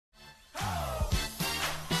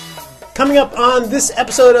Coming up on this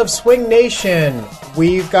episode of SwingNation,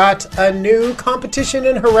 we've got a new competition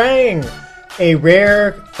in Herrang, a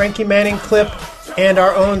rare Frankie Manning clip, and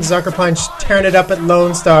our own Zucker Punch tearing it up at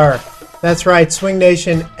LoneStar. That's right,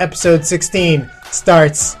 SwingNation episode 16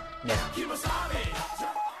 starts now.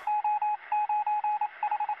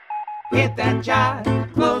 Hit that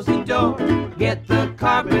jive, close the door, get the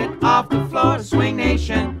carpet off the floor.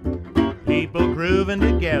 SwingNation, people grooving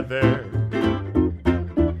together.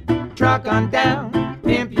 Truck on down,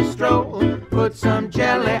 pimp your stroll, put some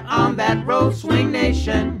jelly on that roll.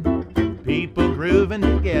 SwingNation, people grooving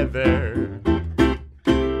together.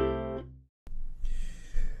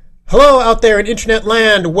 Hello out there in internet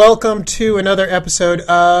land. Welcome to another episode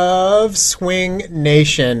of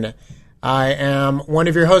SwingNation. I am one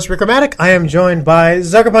of your hosts, Rick Romatic. I am joined by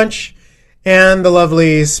Zucker Punch and the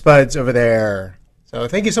lovely Spuds over there. So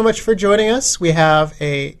thank you so much for joining us. We have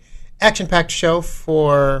a action-packed show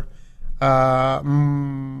for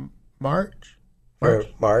March,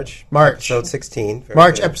 episode 16.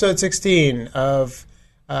 March, episode 16 of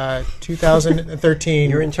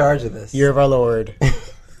 2013. You're in charge of this. Year of our Lord.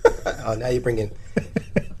 Oh, now you bring in.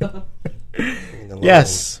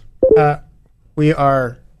 Yes, we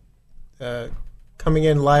are coming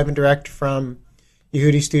in live and direct from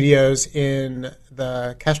Yehudi Studios in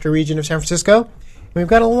the Castro region of San Francisco. We've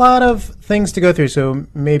got a lot of things to go through, so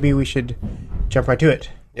maybe we should jump right to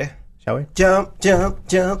it. Yeah. Shall we? Jump, jump,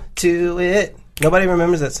 jump to it. Nobody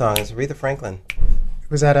remembers that song. It's Aretha Franklin.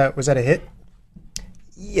 Was that a hit?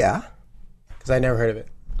 Yeah. Because I never heard of it.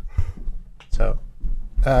 So,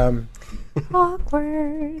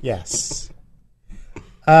 awkward. Yes.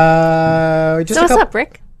 So what's up,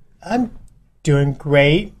 Rick? I'm doing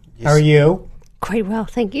great. How are you? Quite well,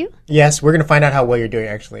 thank you. Yes, we're going to find out how well you're doing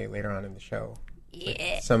actually later on in the show.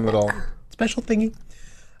 Yeah. Some little special thingy.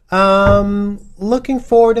 Looking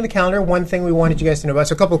forward in the calendar, one thing we wanted you guys to know about.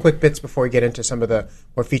 So a couple of quick bits before we get into some of the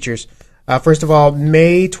more features. First of all,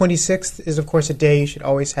 May 26th is, of course, a day you should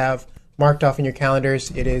always have marked off in your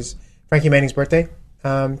calendars. It is Frankie Manning's birthday.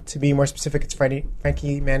 To be more specific, it's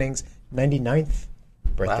Frankie Manning's 99th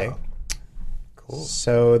birthday. Wow. Cool.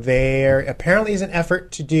 So there apparently is an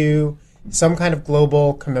effort to do some kind of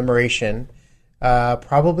global commemoration.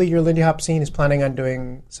 Probably your Lindy Hop scene is planning on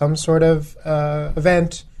doing some sort of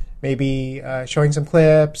event, maybe showing some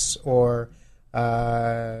clips or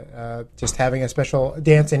just having a special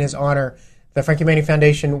dance in his honor. The Frankie Manning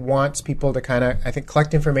Foundation wants people to kind of, I think,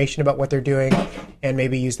 collect information about what they're doing and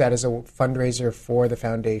maybe use that as a fundraiser for the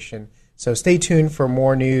foundation. So stay tuned for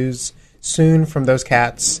more news soon from those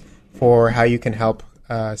cats for how you can help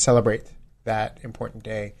celebrate that important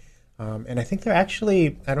day. And I think they're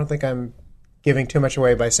actually, I don't think I'm giving too much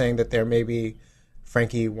away by saying that there may be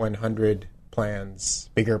Frankie 100 plans,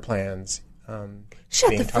 bigger plans. Shut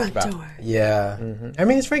being the front talked about. door. Yeah. Mm-hmm. I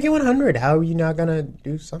mean, it's Frankie 100. How are you not going to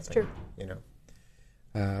do something? True. You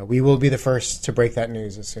know, we will be the first to break that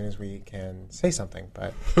news as soon as we can say something.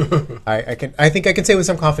 But I think I can say with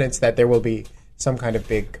some confidence that there will be some kind of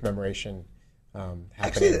big commemoration happening.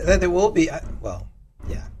 Actually, there will be. Well,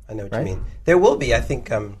 yeah, I know what Right? you mean. There will be. I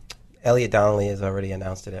think Elliot Donnelly has already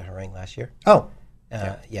announced it at Herrang last year. Oh,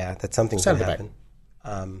 Yeah, that's something Sounded to back. happen.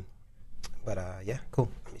 Yeah, cool.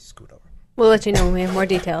 Let me scoot over. We'll let you know when we have more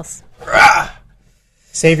details.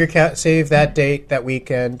 save that date, that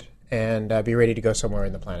weekend, and be ready to go somewhere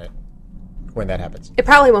in the planet when that happens. It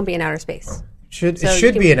probably won't be in outer space. It So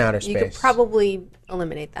should be in outer space. You could probably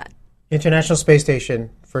eliminate that. International Space Station,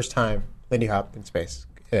 first time, Lindy Hop in space.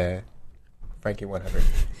 Frankie 100.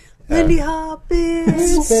 Lindy Hop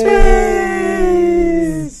in Space.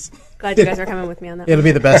 Glad you guys are coming with me on that. It'll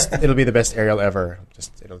be the best. It'll be the best aerial ever.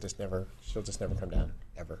 She'll just never come down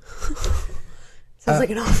ever. Sounds like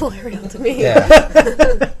an awful aerial to me.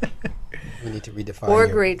 Yeah. We need to redefine. Or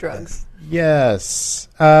your- great drugs. Yes.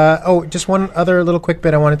 Just one other little quick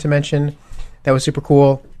bit I wanted to mention that was super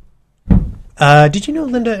cool. Did you know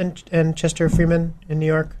Linda and Chester Freeman in New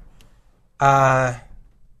York? I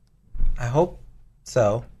hope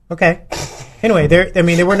so. Okay. Anyway,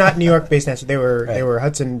 they were not New York based dancers. They were Right. they were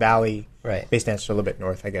Hudson Valley Right. based dancers, a little bit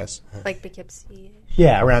north, I guess. Like Poughkeepsie.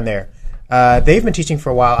 Yeah, around there. They've been teaching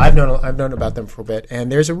for a while. I've known about them for a bit,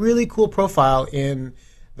 and there's a really cool profile in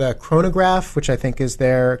the Chronograph, which I think is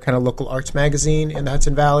their kind of local arts magazine in the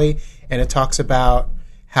Hudson Valley, and it talks about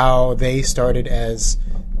how they started as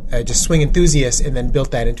just swing enthusiasts and then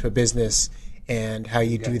built that into a business, and how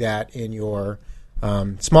you do that in your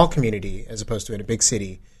small community as opposed to in a big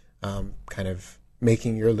city, kind of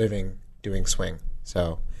making your living doing swing.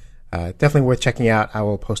 So definitely worth checking out. I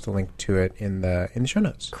will post a link to it in the show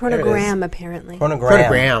notes. Chronogram, apparently.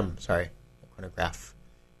 Chronogram. Sorry. Chronograph.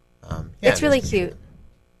 It's really cute.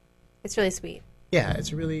 It's really sweet. Yeah,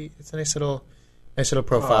 it's a nice little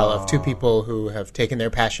profile of two people who have taken their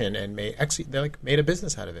passion and made a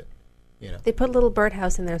business out of it. You know, They put a little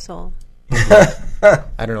birdhouse in their soul. I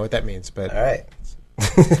don't know what that means, but All right.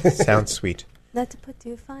 sounds sweet. Not to put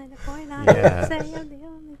too fine a point on Yeah. it. Say I'm the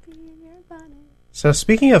only bee in your bonnet. So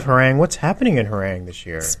speaking of Herrang, what's happening in Herrang this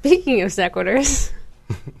year? Speaking of sequiturs,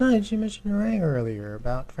 No, did you mention Herrang earlier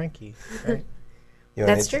about Frankie? Right? You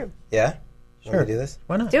want that's me to- true. Yeah? You Sure. want me to do this?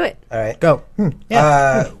 Why not? Do it. All right. Go.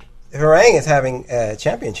 Yeah. Herrang is having a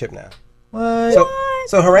championship now. What?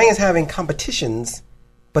 So Herrang is having competitions,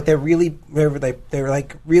 but they're really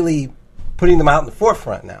putting them out in the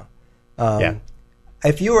forefront now. Yeah.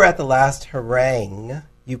 If you were at the last Herrang,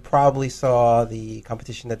 you probably saw the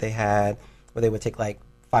competition that they had where they would take like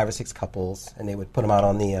 5 or 6 couples and they would put them out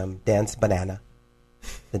on the dance banana,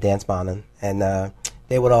 and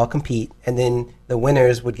they would all compete. And then the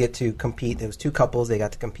winners would get to compete. There was 2 couples. They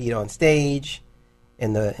got to compete on stage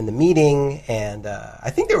in the meeting, and I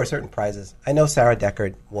think there were certain prizes. I know Sarah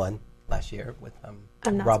Deckard won last year with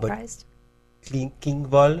I'm not Robert surprised.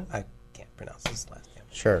 Kingvoll. I can't pronounce his last name.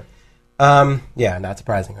 Sure. Yeah, not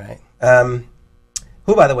surprising, right?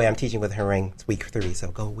 Who, by the way, I'm teaching with Herrang. It's week 3, so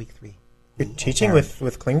go week 3. You're teaching with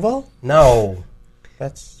Klingvoll? No.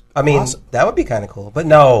 That's I mean, awesome. that would be kind of cool, but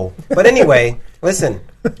no. But anyway, listen.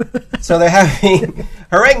 So they're having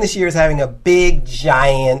Herrang this year is having a big,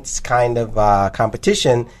 giant kind of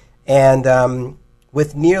competition, and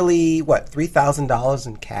with nearly $3,000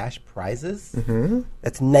 in cash prizes. Mm-hmm.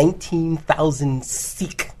 That's 19,000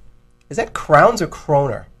 Sikh. Is that crowns or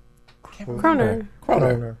kroner? Kroner.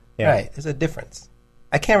 Kroner. Yeah. Right. There's a difference.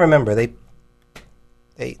 I can't remember. They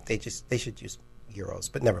should use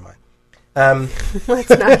euros, but never mind. Let's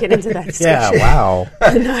not get into that Yeah, discussion. wow.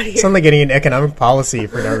 Not here. Suddenly getting an economic policy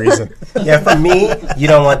for no reason. Yeah, from me, you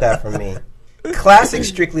don't want that from me. Classic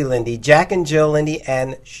Strictly Lindy, Jack and Jill Lindy,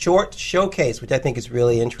 and Short Showcase, which I think is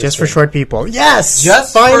really interesting. Just for short people. Yes!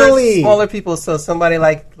 Just finally! for smaller people. So somebody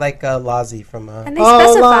like Lazi from... And they Oh,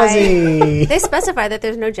 specify Lazi. they specify that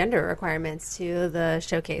there's no gender requirements to the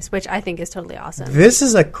showcase, which I think is totally awesome. This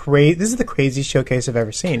is the craziest showcase I've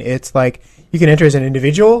ever seen. It's like you can enter as an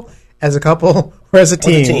individual, as a couple, or as a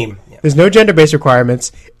team. team, yeah. There's no gender-based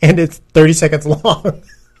requirements, and it's 30 seconds long.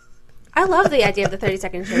 I love the idea of the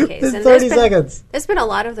 30-second showcase. It's And 30 seconds. There's been a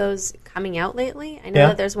lot of those coming out lately. I know Yeah.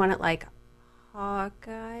 that there's one at like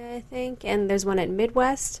Hawkeye, I think, and there's one at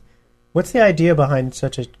Midwest. What's the idea behind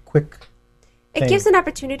such a quick It thing? gives an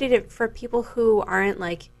opportunity for people who aren't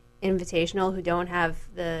like invitational, who don't have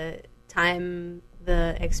the time,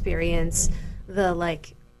 the experience, the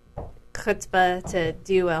like chutzpah to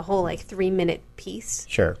do a whole like 3-minute piece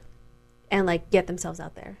Sure. and like get themselves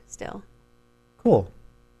out there still. Cool.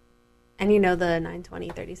 And you know the 920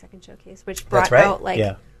 30-second showcase, which brought right. out like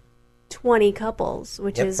Yeah. 20 couples,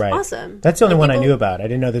 which Yep. is Right. awesome. That's the only And one I people- knew about. I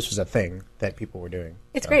didn't know this was a thing that people were doing.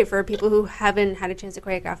 It's great for people who haven't had a chance to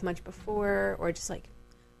choreograph much before, or just like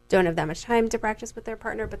don't have that much time to practice with their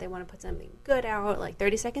partner, but they want to put something good out. Like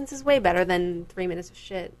 30 seconds is way better than 3 minutes of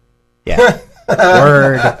shit. Yeah.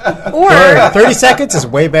 Word. Or Word. 30 seconds is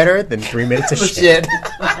way better than 3 minutes of shit.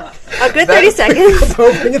 a good 30 seconds.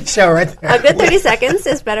 Opening of the show right there. A good 30 seconds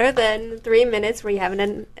is better than 3 minutes where you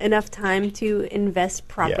haven't enough time to invest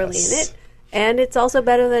properly in Yes. it. And it's also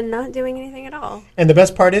better than not doing anything at all. And the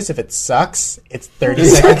best part is, if it sucks, it's 30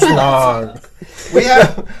 seconds long.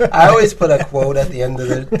 I always put a quote at the end of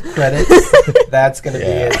the credits. That's going to be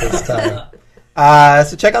it this time.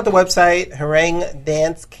 So check out the website, Herrang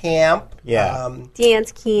Dance Camp. Yeah.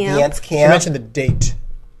 Dance camp. Dance You Camp. mentioned the date.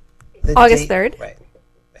 The August date- 3rd. Right.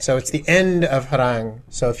 So it's the end of Herrang.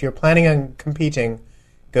 So if you're planning on competing,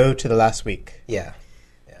 go to the last week. Yeah.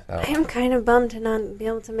 I am kind of bummed to not be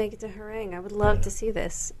able to make it to Herrang. I would love to see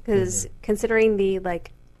this because considering the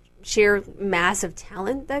like sheer mass of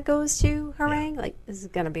talent that goes to Herrang, like this is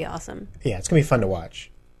gonna be awesome. Yeah, it's going to be fun to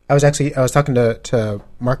watch. I was talking to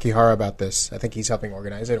Mark Ihara about this. I think he's helping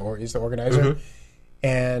organize it, or he's the organizer.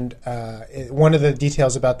 And one of the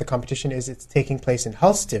details about the competition is it's taking place in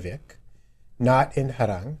Halstavik, not in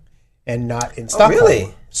Herrang, and not in Stockholm.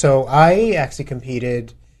 really? So I actually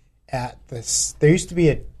competed at this. There used to be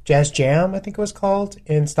a Jazz Jam, I think it was called,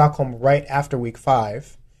 in Stockholm right after week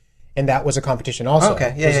 5, and that was a competition also.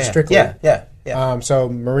 Okay. It was a Strictly. Yeah. So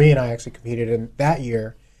Marie and I actually competed in that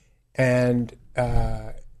year, and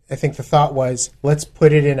I think the thought was, let's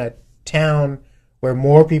put it in a town where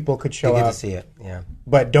more people could show You get up, to see it. Yeah.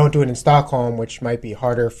 but don't do it in Stockholm, which might be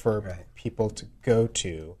harder for Right. people to go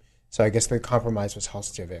to. So I guess the compromise was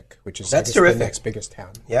Halstavik, which is That's I guess, the terrific. next biggest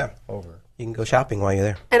town Yeah. over. You can go shopping while you're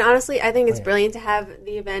there. And honestly, I think it's brilliant to have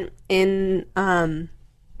the event in a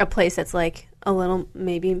place that's like a little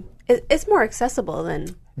maybe it's more accessible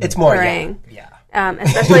than It's more Herrang. Yeah.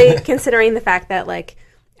 Especially considering the fact that like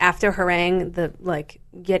after Herrang, the like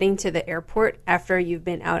getting to the airport after you've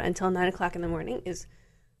been out until 9 o'clock in the morning is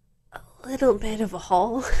a little bit of a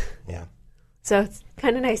haul. Yeah. So it's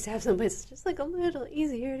kind of nice to have someplace just like a little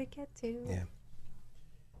easier to get to. Yeah.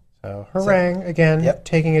 So Herrang, again, Yep.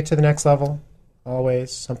 taking it to the next level.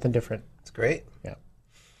 Always something different. It's great. Yeah.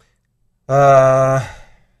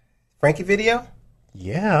 Frankie video?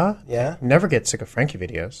 Yeah. Yeah. Never get sick of Frankie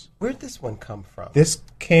videos. Where'd this one come from? This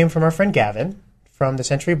came from our friend Gavin from the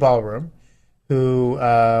Century Ballroom, who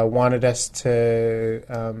wanted us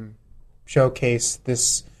to showcase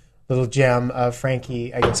this little gem of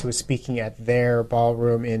Frankie, I guess, who was speaking at their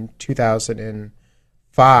ballroom in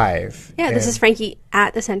 2005. Yeah, this And- is Frankie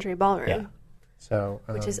at the Century Ballroom, Yeah. So,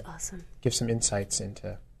 which is awesome. give some insights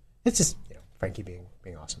into it's just Frankie being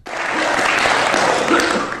awesome.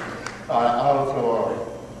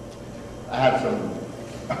 I had some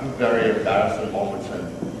very embarrassing moments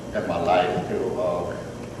in my life too.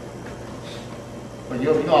 But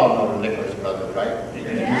you all know the Nicholas brothers, right?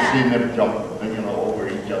 Yeah. You've seen them jump, over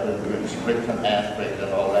each other, doing splits and aspects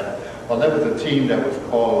and all that. Well, there was a team that was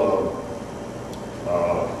called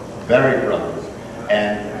Berry Brothers,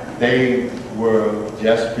 and they were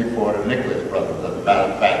just before the Nicholas brothers. As a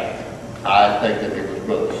matter of fact, I think the Nicholas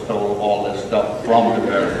brothers stole all this stuff from the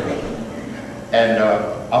Berry brothers. And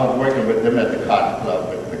I was working with them at the Cotton Club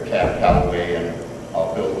with Cab Calloway and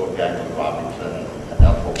Bill Daniel Robinson and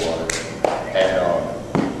Alpha Waters. And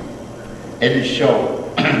in the show,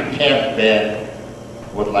 Cab's band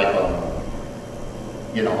was like on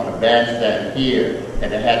a bandstand here,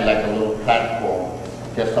 and it had like a little platform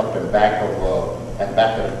just up in back of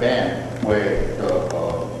the band where the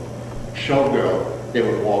showgirl, they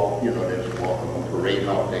would walk, they would walk and parade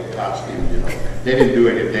off their costumes, They didn't do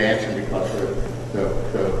any dancing because the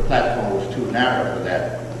platform was too narrow for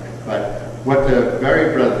that. But what the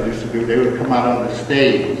Berry Brothers used to do, they would come out on the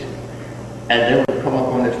stage and they would come up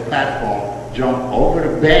on this platform, jump over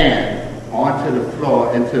the band onto the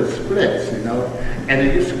floor into splits, And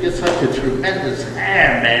it used to get such a tremendous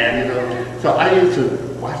hand, man, So I used to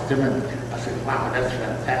watch them and I said, wow, that's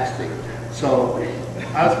fantastic. So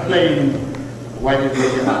I was playing Whitey's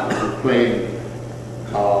Looking Out, was playing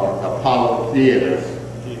Apollo Theaters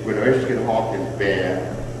with Erskine Hawkins band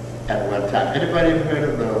at one time. Anybody ever heard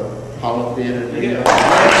of the Apollo Theater? Yeah.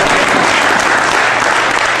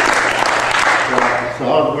 So I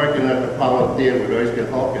was working at the Apollo Theater with Erskine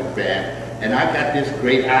Hawkins band, and I got this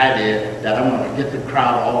great idea that I'm going to get the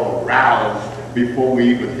crowd all aroused before we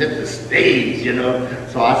even hit the stage,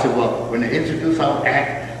 So I said, well, when they introduce our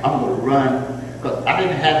act, I'm going to run, because I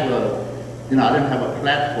didn't have a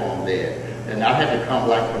platform there. And I had to come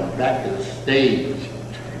like from back to the stage.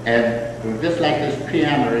 And it was just like this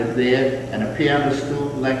piano is there, and the piano stool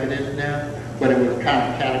like it is now, but it was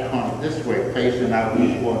kind of catacomb this way, facing out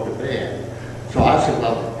toward the band. So I said,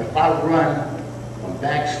 well, if I run from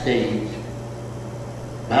backstage,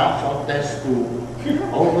 bounce off that stool,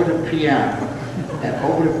 over the piano, and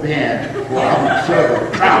over the band, well, I'm sure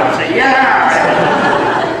the crowd would say,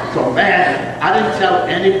 yeah! So man, I didn't tell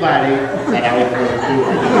anybody that I was going to do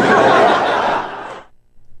it.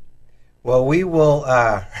 Well, we will.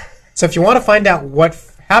 So if you want to find out what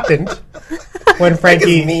happened when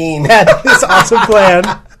Frankie mean. had this awesome plan,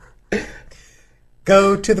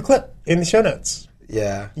 go to the clip in the show notes.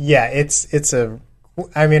 Yeah. Yeah, it's a.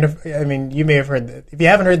 I mean, you may have heard. If you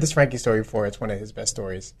haven't heard this Frankie story before, it's one of his best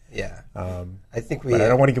stories. Yeah. I think we. But I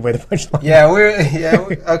don't want to give away the punchline. Yeah,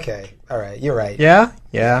 okay. All right, you're right. Yeah.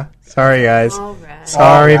 Sorry, guys. All right.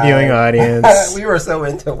 Sorry, All right. viewing audience. We were so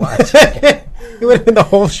into watching. You would have been the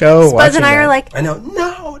whole show. Buzz and I are like, I know.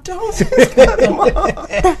 No, don't cut him off.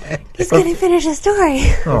 he's going to finish the story.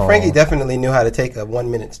 Aw. Frankie definitely knew how to take a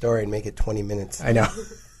 1-minute story and make it 20 minutes. I know.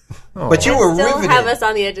 But you were Still riveted. have us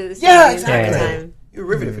on the edge of the seat Yeah, the entire exactly. time. You were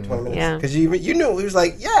riveted for 20 minutes. Yeah. Because you knew. It was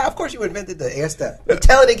like, yeah, of course you invented the air step. But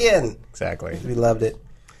tell it again. Exactly. We loved it.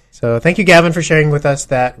 So thank you, Gavin, for sharing with us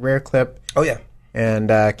that rare clip. Oh, yeah. And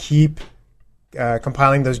keep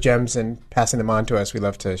compiling those gems and passing them on to us. We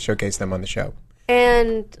love to showcase them on the show.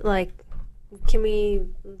 And, can we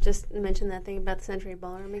just mention that thing about the Century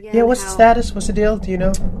Ballroom again? Yeah, what's the status? What's the deal? Do you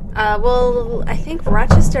know? Well, I think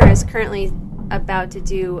Rochester is currently about to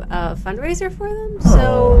do a fundraiser for them,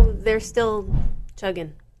 so they're still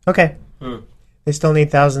chugging. Okay. They still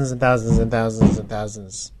need thousands and thousands and thousands and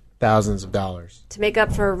thousands of dollars. To make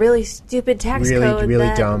up for a really stupid tax Really, code really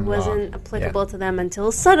that dumb wasn't law. applicable to them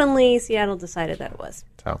until suddenly Seattle decided that it was.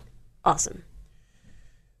 So awesome.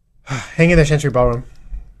 Hang in there, Century Ballroom.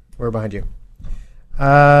 We're behind you.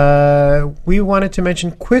 We wanted to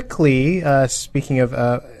mention quickly, speaking of,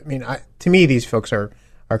 to me, these folks are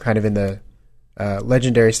kind of in the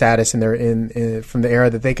legendary status, and they're in from the era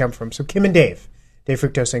that they come from. So Kim and Dave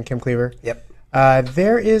Fructose and Kim Cleaver. Yep.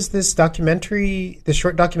 There is this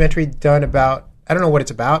short documentary done about, I don't know what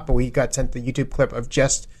it's about, but we got sent the YouTube clip of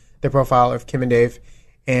just the profile of Kim and Dave,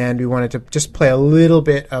 and we wanted to just play a little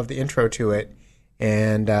bit of the intro to it,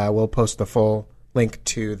 and we'll post the full link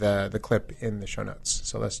to the clip in the show notes.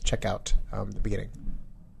 So let's check out the beginning.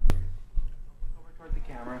 Over toward the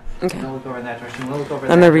camera. Okay. And we'll look over in that direction. We'll look over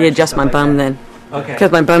I'm going to readjust my bum then. Okay.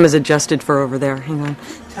 Because my bum is adjusted for over there. Hang on.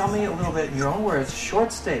 Tell me a little bit, in your own words,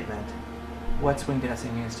 short statement, what swing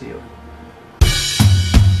dancing means to you.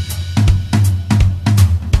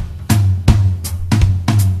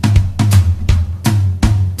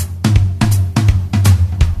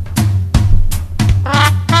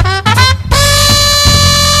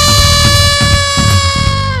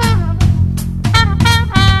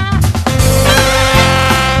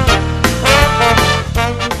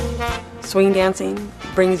 Swing dancing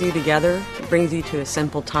brings you together, brings you to a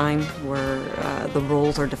simple time where the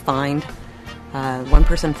roles are defined. One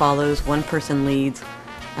person follows, one person leads,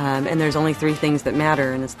 and there's only three things that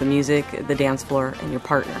matter, and it's the music, the dance floor, and your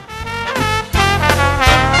partner.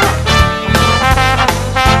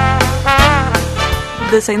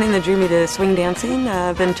 The same thing that drew me to swing dancing,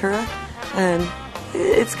 Ventura,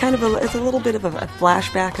 it's kind of it's a little bit of a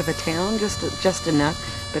flashback of a town, just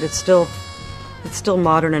enough, but it's still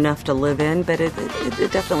modern enough to live in, but it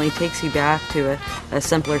definitely takes you back to a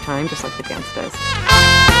simpler time, just like the dance does.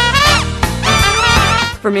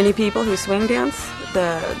 For many people who swing dance,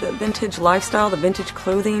 the vintage lifestyle, the vintage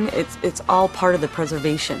clothing, it's all part of the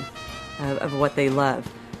preservation of what they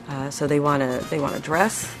love. So they want to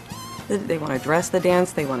dress the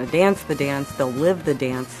dance, they want to dance the dance, they'll live the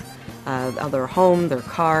dance. Their home, their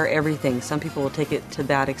car, everything. Some people will take it to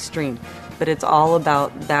that extreme, but it's all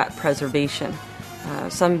about that preservation.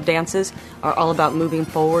 Some dances are all about moving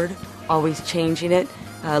forward, always changing it.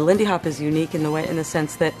 Lindy Hop is unique in the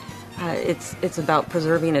sense that it's about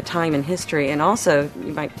preserving a time in history, and also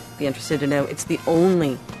you might be interested to know it's the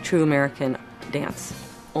only true American dance,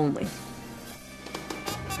 only.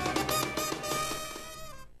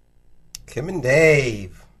 Kim and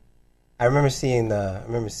Dave. I remember seeing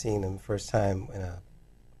them first time in a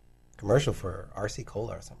commercial for RC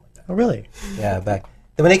Cola or something like that. Oh, really? Yeah, back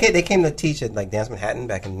when they came to teach at like Dance Manhattan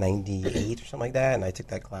back in '98 or something like that, and I took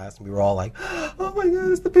that class, and we were all like, "Oh my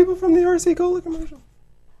God, it's the people from the RC Cola commercial."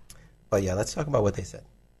 But yeah, let's talk about what they said.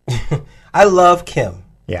 I love Kim.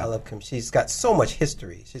 Yeah, I love Kim. She's got so much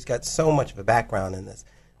history. She's got so much of a background in this.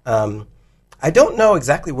 I don't know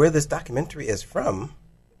exactly where this documentary is from.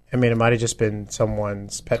 I mean, it might have just been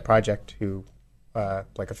someone's pet project who,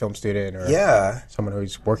 like a film student or someone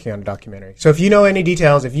who's working on a documentary. So if you know any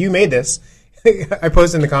details, if you made this, I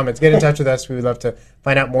posted in the comments, get in touch with us. We would love to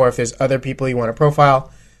find out more if there's other people you want to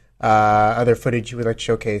profile, other footage you would like to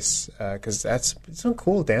showcase, because that's some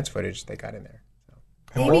cool dance footage they got in there.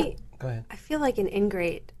 So. Maybe, go ahead. I feel like an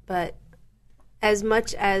ingrate, but as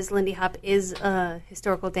much as Lindy Hop is a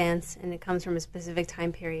historical dance and it comes from a specific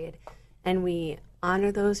time period, and we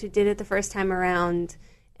honor those who did it the first time around,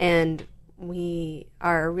 and we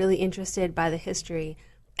are really interested by the history,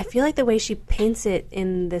 I feel like the way she paints it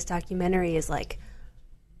in this documentary is like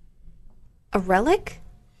a relic.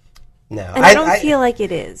 No, and I don't feel like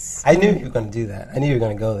it is. I knew you were going to do that. I knew you were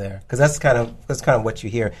going to go there because that's kind of what you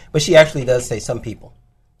hear. But she actually does say some people.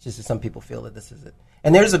 She says some people feel that this is it.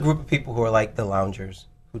 And there's a group of people who are like the loungers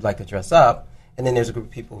who'd like to dress up, and then there's a group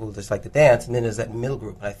of people who just like to dance, and then there's that middle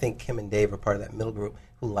group. And I think Kim and Dave are part of that middle group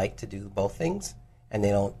who like to do both things, and they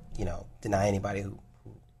don't, deny anybody who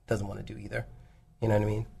doesn't want to do either. You know what I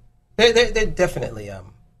mean? They're definitely,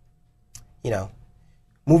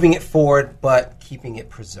 moving it forward, but keeping it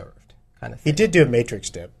preserved, kind of thing. He did do a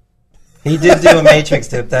Matrix dip. He did do a Matrix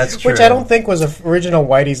dip, that's true. Which I don't think was an original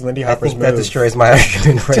Whitey's Lindy Hopper's I think move. that destroys my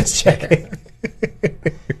argument right there.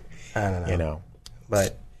 I don't know.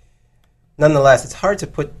 But nonetheless, it's hard to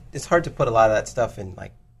put a lot of that stuff in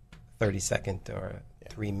like 30-second or a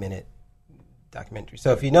 3-minute documentary.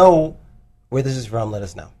 So if you know where this is from, let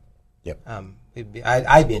us know. Yep.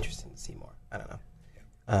 I'd be interested to see more. I don't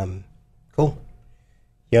know. Cool.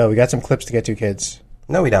 Yo, we got some clips to get to, kids.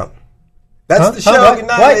 No, we don't. That's the show. Good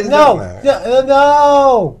night, what? ladies and No. gentlemen.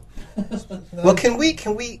 No. Well, can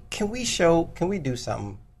we do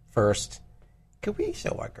something first? Can we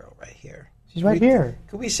show our girl right here? She's right here.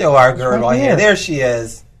 Can we show our girl right here? There she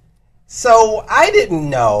is. So I didn't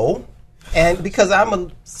know And because I'm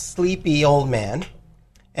a sleepy old man,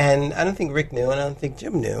 and I don't think Rick knew, and I don't think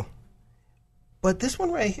Jim knew, but this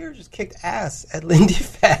one right here just kicked ass at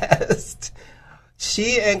Lindyfest.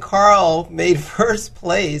 She and Carl made first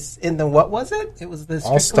place in the, what was it? It was the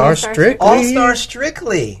All-Star Strictly. All-Star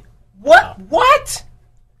Strictly. What? What?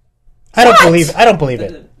 I don't believe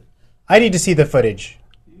it. I need to see the footage.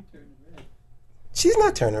 She's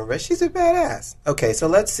not turning red. She's a badass. Okay, so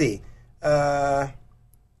let's see. Talk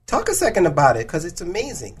a second about it, because it's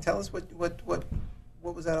amazing. Tell us what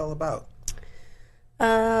was that all about?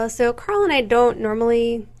 So Carl and I don't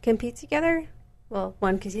normally compete together. Well,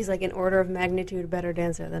 one, because he's like an order of magnitude better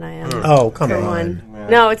dancer than I am. Oh, come for on. one. Yeah.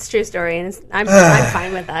 No, it's a true story, and I'm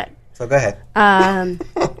fine with that. So go ahead.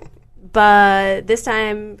 But this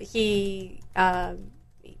time he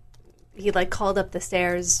like called up the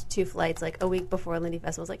stairs 2 flights like a week before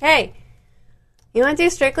Lindyfest. Was like, "Hey, you want to do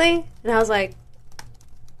Strictly?" And I was like,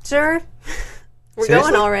 "Sure, we're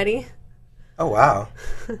Seriously? going already." Oh wow.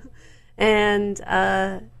 And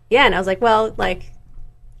yeah, and I was like, well,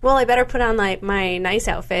 I better put on like my nice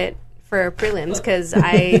outfit for prelims because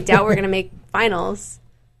I doubt we're gonna make finals.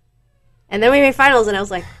 And then we made finals, and I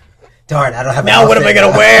was like, darn, I don't have. Now what am I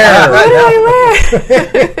gonna wear? What do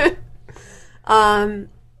I wear?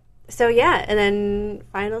 So yeah, and then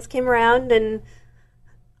finals came around, and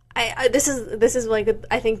I this is like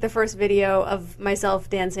I think the first video of myself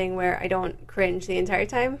dancing where I don't cringe the entire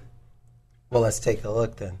time. Well, let's take a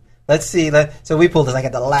look then. Let's see. So we pulled this like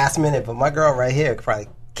at the last minute, but my girl right here probably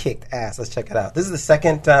kicked ass. Let's check it out. This is the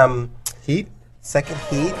second heat. Second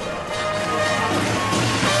heat.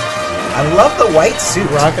 I love the white suit.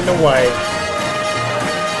 Rocking the white.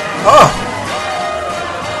 Oh.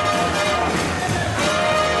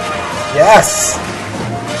 Yes.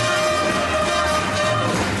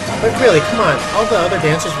 But really, come on. All the other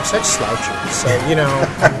dancers were such slouchers. So,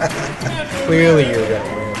 clearly you're going to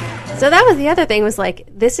win. So that was the other thing was like,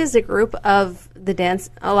 this is a group of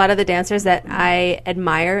a lot of the dancers that I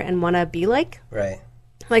admire and want to be like. Right.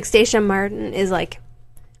 Like Stacia Martin is like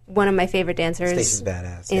one of my favorite dancers Stacia's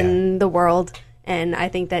badass, in the world. And I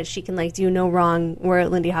think that she can like do no wrong where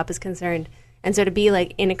Lindy Hop is concerned. And so to be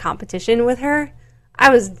like in a competition with her, I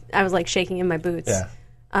was like shaking in my boots. Yeah.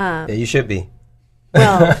 Yeah, you should be.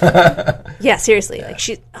 Well, yeah, seriously. Like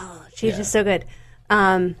she's just so good.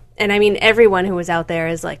 And I mean, everyone who was out there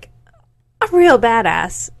is like a real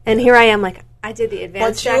badass. And here I am, like, I did the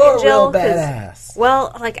advanced Jack and Jill. But you're a real badass.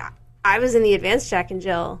 Well, like, I was in the advanced Jack and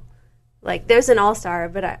Jill. Like, there's an all-star,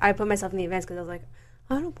 but I put myself in the advanced because I was like,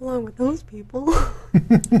 I don't belong with those people.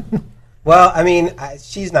 Well, I mean,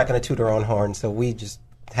 she's not going to toot her own horn, so we just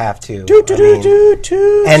have to. Toot.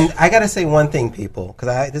 And I got to say one thing, people,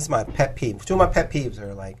 because this is my pet peeve. 2 of my pet peeves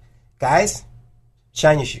are like, guys,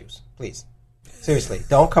 shine your shoes, please. Seriously,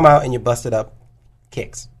 don't come out in your busted up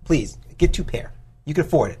kicks. Please, get 2 pair. You can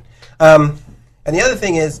afford it. And the other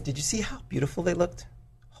thing is, did you see how beautiful they looked?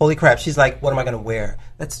 Holy crap. She's like, what am I going to wear?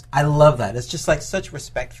 I love that. It's just like such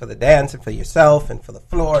respect for the dance and for yourself and for the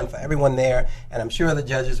floor and for everyone there. And I'm sure the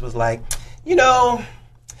judges was like,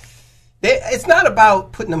 it's not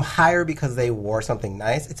about putting them higher because they wore something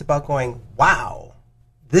nice. It's about going, wow,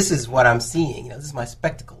 this is what I'm seeing. This is my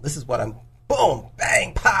spectacle. This is what I'm, boom,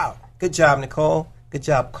 bang, pow. Good job, Nicole. Good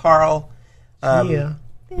job, Carl. Yeah.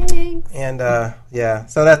 Thanks. And, yeah,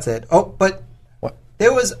 so that's it. Oh, but What?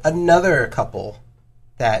 There was another couple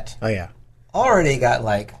that already got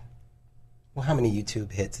like, well, how many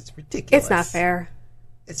YouTube hits? It's ridiculous. It's not fair.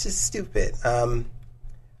 It's just stupid. And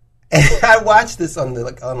I watched this on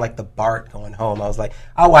the BART going home. I was like,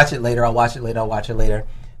 I'll watch it later.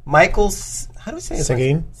 Michael's, how do we say his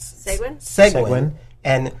name? Seguin.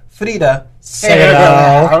 And Frida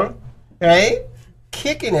Segal. right?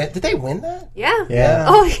 Kicking it. Did they win that? Yeah.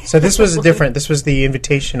 Oh, yeah. So this was different. This was the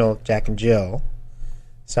Invitational Jack and Jill.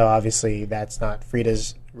 So obviously that's not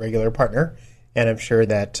Frida's regular partner. And I'm sure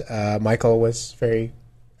that Michael was very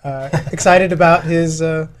excited about his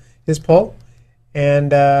poll.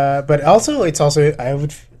 And but also I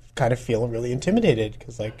would kind of feel really intimidated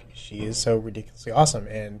because like she is so ridiculously awesome,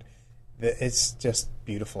 and it's just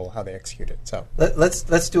beautiful how they execute it. So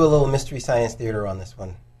let's do a little mystery science theater on this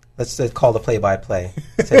one. Let's call the play-by-play.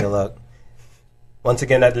 Let's take a look. Once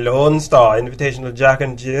again at LoneStar, Invitational Jack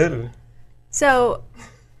and Jill. So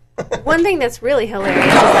one thing that's really hilarious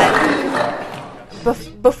is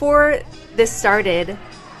that before this started,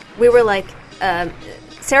 we were like,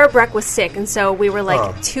 Sarah Breck was sick, and so we were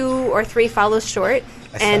like 2 or 3 follows short,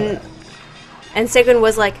 and Sigmund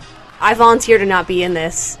was like, I volunteer to not be in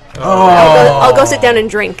this. I'll go sit down and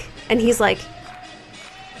drink. And he's like,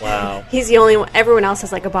 Wow. He's the only one. Everyone else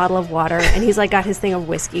has like a bottle of water, and he's like got his thing of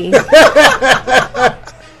whiskey.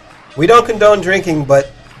 We don't condone drinking,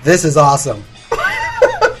 but this is awesome.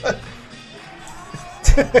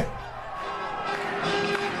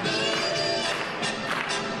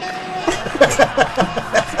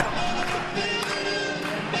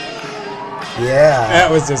 Yeah. That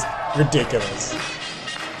was just ridiculous.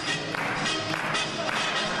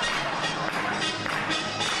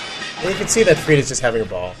 And you can see that Frida's just having a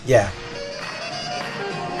ball. Yeah.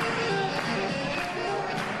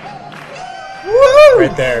 Woo!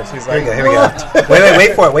 Right there. She's like, Here we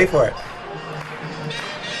go. Wait for it.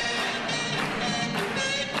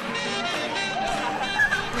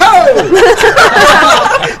 Oh!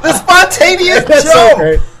 The spontaneous That's so jump!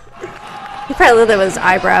 great. He probably lived there with his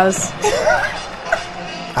eyebrows.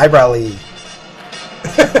 Eyebrowly.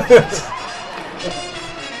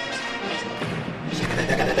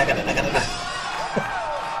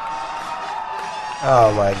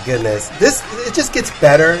 Oh my goodness. It just gets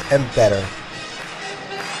better and better.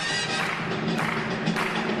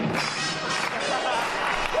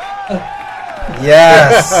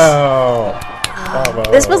 Yes. Oh.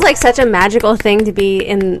 This was like such a magical thing to be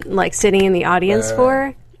in, like sitting in the audience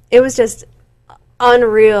for. It was just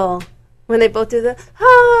unreal when they both do the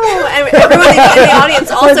oh, and everyone in the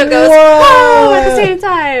audience also goes oh at the same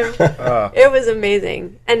time. It was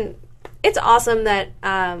amazing, and it's awesome that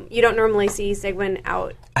you don't normally see Sigmund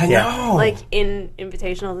out. I know. Like in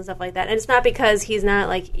invitationals and stuff like that, and it's not because he's not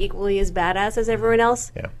like equally as badass as everyone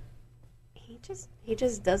else. Yeah. He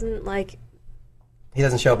just doesn't like. He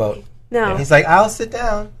doesn't showboat. No. He's like, I'll sit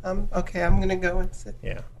down. I'm gonna go and sit.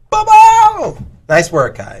 Yeah. Boom! Nice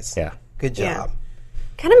work, guys. Yeah. Good job.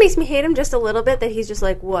 Kind of makes me hate him just a little bit that he's just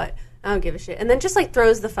like, what? I don't give a shit. And then just like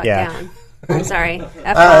throws the fuck down. I'm sorry.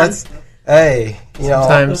 Hey, you know,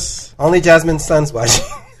 Sometimes. only Jasmine's son's watching.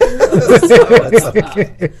 So it's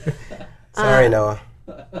okay. Sorry, Noah.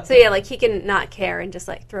 So yeah, like he can not care and just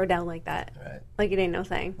like throw down like that. Right. Like it ain't no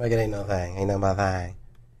thing. Like it ain't no thing. Ain't no my thing.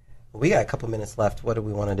 We got a couple minutes left. What do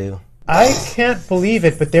we want to do? I can't believe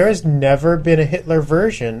it, but there has never been a Hitler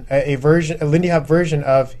version, a Lindy Hop version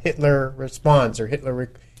of Hitler Responds or Hitler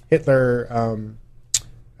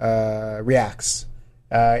Reacts.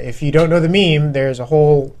 If you don't know the meme, there's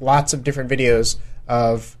lots of different videos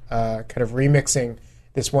of kind of remixing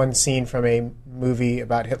this one scene from a movie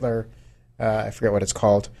about Hitler. I forget what it's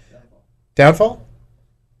called. Downfall,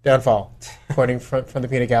 quoting from the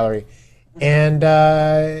peanut gallery. And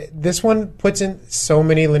this one puts in so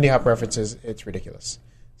many Lindy Hop references, it's ridiculous.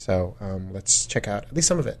 So let's check out at least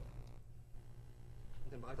some of it.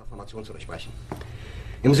 Formation zu durchbrechen.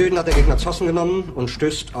 Im Süden hat der Gegner Zossen genommen und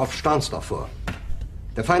stößt auf Stahnsdorf vor.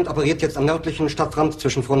 Der Feind operiert jetzt am nördlichen Stadtrand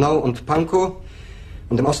zwischen Frohnau und Pankow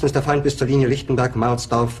und im Osten ist der Feind bis zur Linie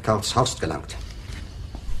Lichtenberg-Marsdorf-Karlshorst gelangt.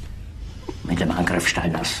 Mit dem Angriff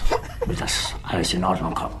Steiners wird das alles in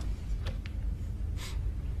Ordnung kommen.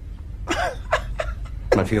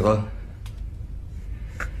 Mein Führer,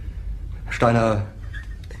 Steiner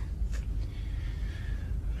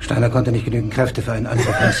konnte nicht genügend Kräfte für einen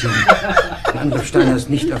Angriff lancieren. Der Angriff Steiner ist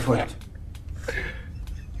nicht erfolgt.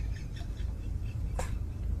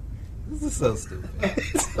 This is so stupid.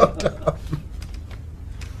 It's so dumb.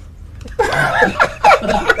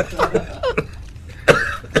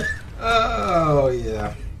 Oh,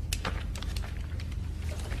 yeah.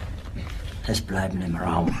 Es bleiben im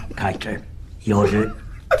Raum Keitel, Jodel,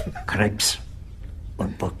 Krebs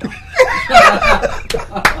und Butter.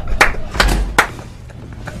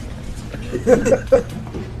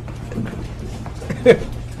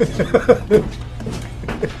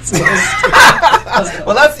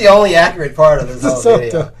 Well, that's the only accurate part of this whole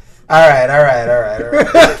video. Dumb. All right.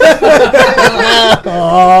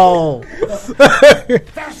 Oh.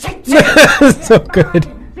 So good.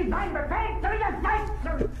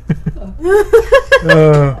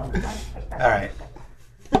 All right.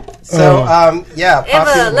 So, yeah. Eva,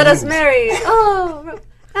 popular let us memes. marry. Oh,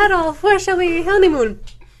 Adolf, where shall we honeymoon?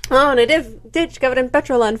 Oh, in a ditch covered in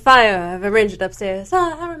petrol on fire. I've arranged it upstairs.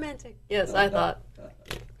 Ah, how romantic. Yes, I thought.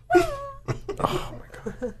 Oh my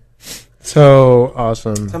god. So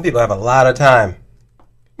awesome. Some people have a lot of time.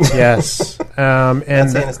 Yes. I'm And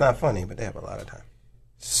saying it's not funny, but they have a lot of time.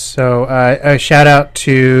 so a shout out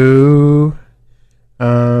to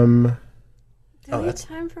Do we have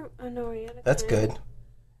time for? Oh no, we're out of That's time. good.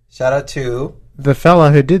 Shout out to the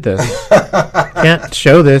fella who did this. Can't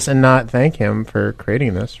show this and not thank him for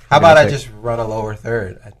creating this. How about I just run a lower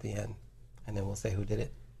third at the end, and then we'll say who did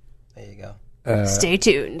it. There you go. Stay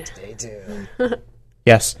tuned. Stay tuned.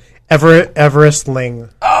 Yes. Everest Ling.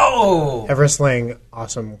 Oh! Everest Ling.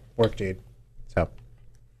 Awesome work, dude. So.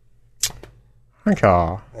 Okay.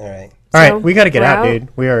 All right. All right, So, we got to get we're out, out. dude.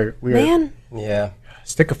 We are. Man. Yeah.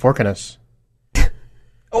 Stick a fork in us.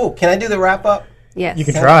 Oh, can I do the wrap up? Yes. You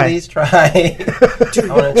can Can try. Please try. I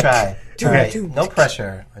want to try. All right. No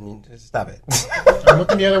pressure. I mean, just stop it. I'm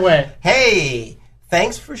looking the other way. Hey,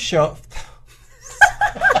 thanks for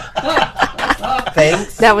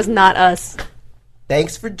Thanks. That was not us.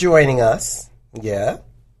 Thanks for joining us. Yeah,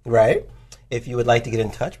 right. If you would like to get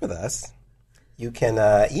in touch with us, you can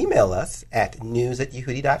email us at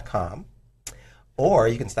news@yehudi.com, or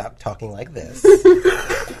you can stop talking like this.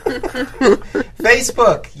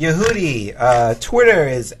 Facebook, Yehudi. Twitter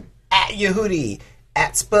is @Yehudi,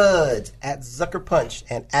 @Spuds, @Zuckerpunch,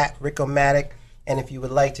 and @Rickomatic. And if you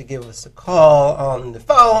would like to give us a call on the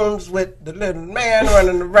phones with the little man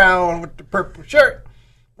running around with the purple shirt,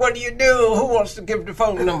 what do you do? Who wants to give the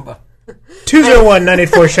phone number?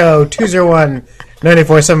 201-984-SHOW,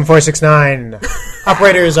 201-984-7469.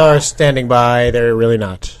 Operators are standing by. They're really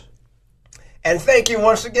not. And thank you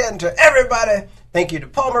once again to everybody. Thank you to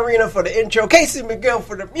Paul Marino for the intro, Casey McGill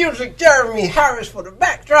for the music, Jeremy Harris for the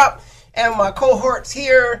backdrop, and my cohorts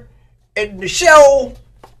here in the show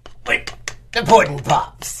with the Pudding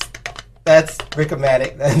Pops. That's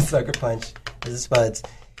Rickomatic, that's Sucker Punch, this is Spuds.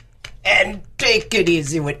 And take it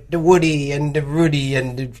easy with the Woody and the Rudy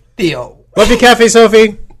and the Theo. Love you, Cafe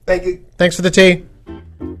Sophie. Thank you. Thanks for the tea.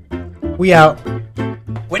 We out.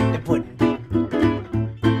 With the pudding.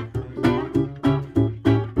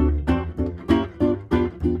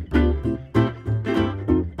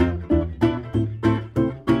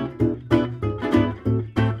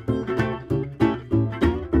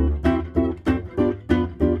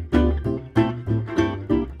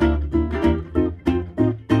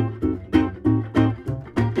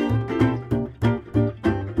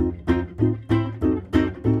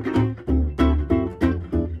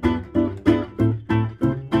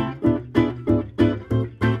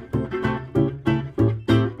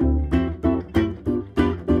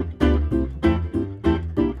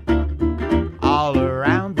 All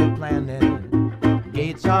around the planet,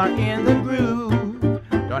 gates are in the groove.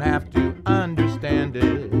 Don't have to understand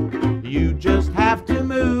it, you just have to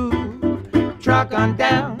move. Truck on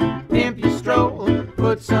down, pimp your stroll,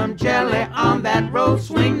 put some jelly on that road,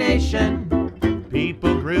 Swing Nation.